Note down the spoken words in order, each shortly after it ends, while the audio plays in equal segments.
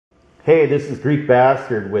Hey, this is Greek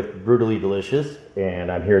Bastard with Brutally Delicious,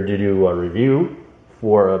 and I'm here to do a review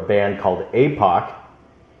for a band called Aepoch.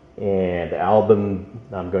 And the album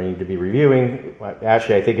I'm going to be reviewing,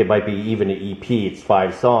 actually I think it might be even an EP, it's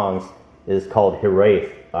 5 songs, is called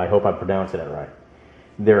Hiraeth. I hope I'm pronouncing it right.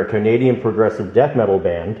 They're a Canadian progressive death metal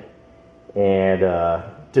band, and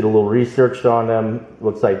did a little research on them.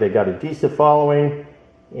 Looks like they got a decent following.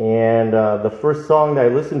 And the first song that I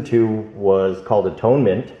listened to was called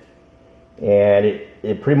Atonement, and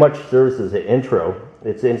it pretty much serves as an intro.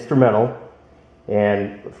 It's instrumental,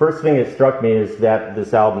 and the first thing that struck me is that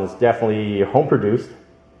this album is definitely home produced.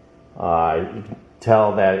 You can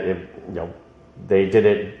tell that they did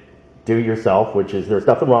it do it yourself, which is, there's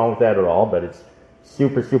nothing wrong with that at all, but it's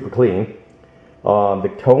super clean.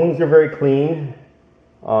 The tones are very clean.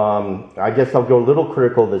 I guess I'll go a little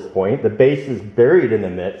critical at this point. The bass is buried in the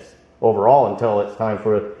mix overall until it's time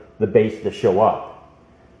for the bass to show up.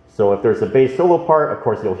 So if there's a bass solo part, of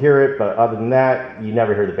course you'll hear it, but other than that, you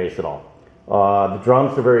never hear the bass at all. The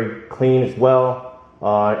drums are very clean as well.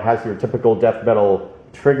 It has your typical death metal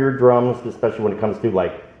trigger drums, especially when it comes to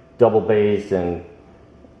like double bass and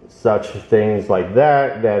such things like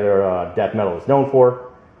that are death metal is known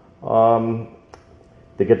for.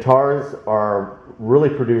 The guitars are really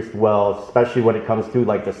produced well, especially when it comes to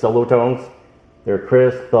like the solo tones. They're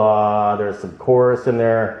crisp. There's some chorus in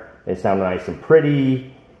there. They sound nice and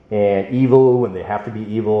pretty and evil when they have to be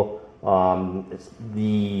evil.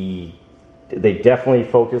 They definitely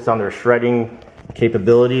focus on their shredding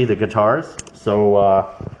capability, the guitars.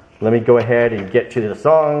 So let me go ahead and get to the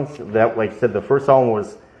songs. That, like I said, the first song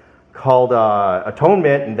was called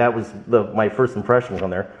Atonement, and that was my first impressions on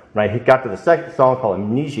there. When I got to the second song called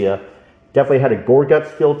Amnesia, definitely had a Gorguts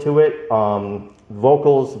feel to it.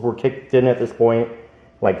 Vocals were kicked in at this point,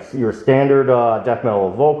 like your standard death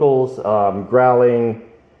metal vocals, growling.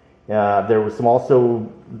 There was some also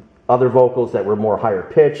other vocals that were more higher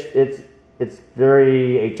pitched. It's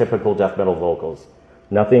very atypical death metal vocals.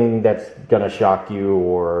 Nothing that's gonna shock you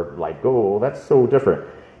or like, oh, that's so different.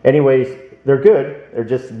 Anyways, they're good. They're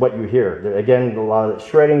just what you hear. Again, a lot of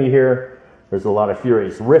shredding you hear. There's a lot of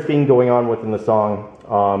furious riffing going on within the song.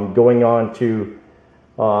 Going on to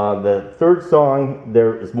the third song,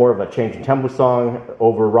 there is more of a change in tempo song,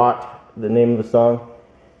 Overwrought, the name of the song.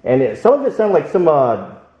 And some of it sounded like some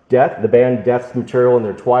the band Death's material in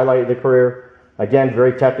their twilight of their career. Again,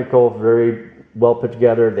 very technical, very well put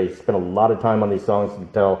together. They spent a lot of time on these songs, you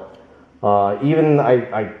can tell. Even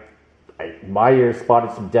my ear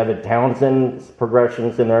spotted some Devin Townsend's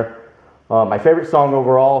progressions in there. My favorite song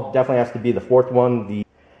overall definitely has to be the fourth one.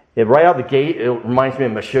 Right out the gate, it reminds me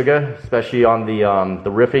of Meshuggah, especially on the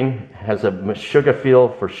riffing. It has a Meshuggah feel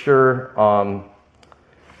for sure.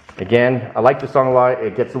 Again, I like the song a lot.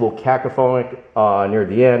 It gets a little cacophonic near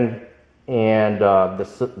the end, and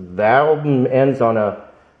the album ends on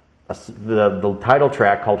the title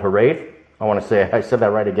track called Hiraeth. I want to say I said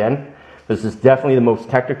that right again. This is definitely the most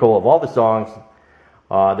technical of all the songs.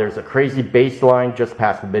 There's a crazy bass line just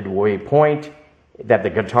past the midway point that the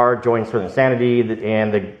guitar joins for insanity,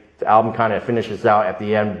 and the album kind of finishes out at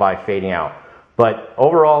the end by fading out. But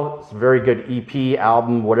overall, it's a very good EP,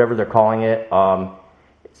 album, whatever they're calling it.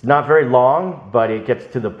 It's not very long, but it gets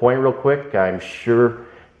to the point real quick. I'm sure,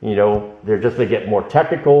 they're just going to get more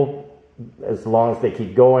technical as long as they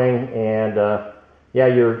keep going. And yeah,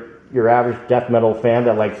 your average death metal fan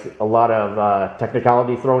that likes a lot of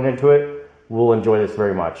technicality thrown into it will enjoy this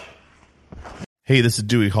very much. Hey, this is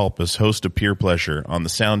Dewey Halpus, host of Peer Pleasure on the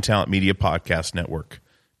Sound Talent Media Podcast Network.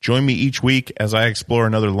 Join me each week as I explore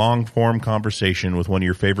another long-form conversation with one of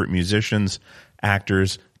your favorite musicians,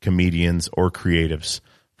 actors, comedians, or creatives.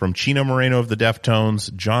 From Chino Moreno of the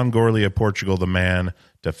Deftones, John Gorley of Portugal the Man,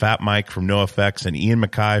 to Fat Mike from NoFX and Ian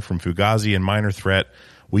MacKaye from Fugazi and Minor Threat,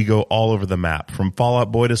 we go all over the map. From Fall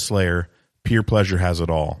Out Boy to Slayer, Peer Pleasure has it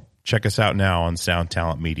all. Check us out now on Sound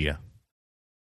Talent Media.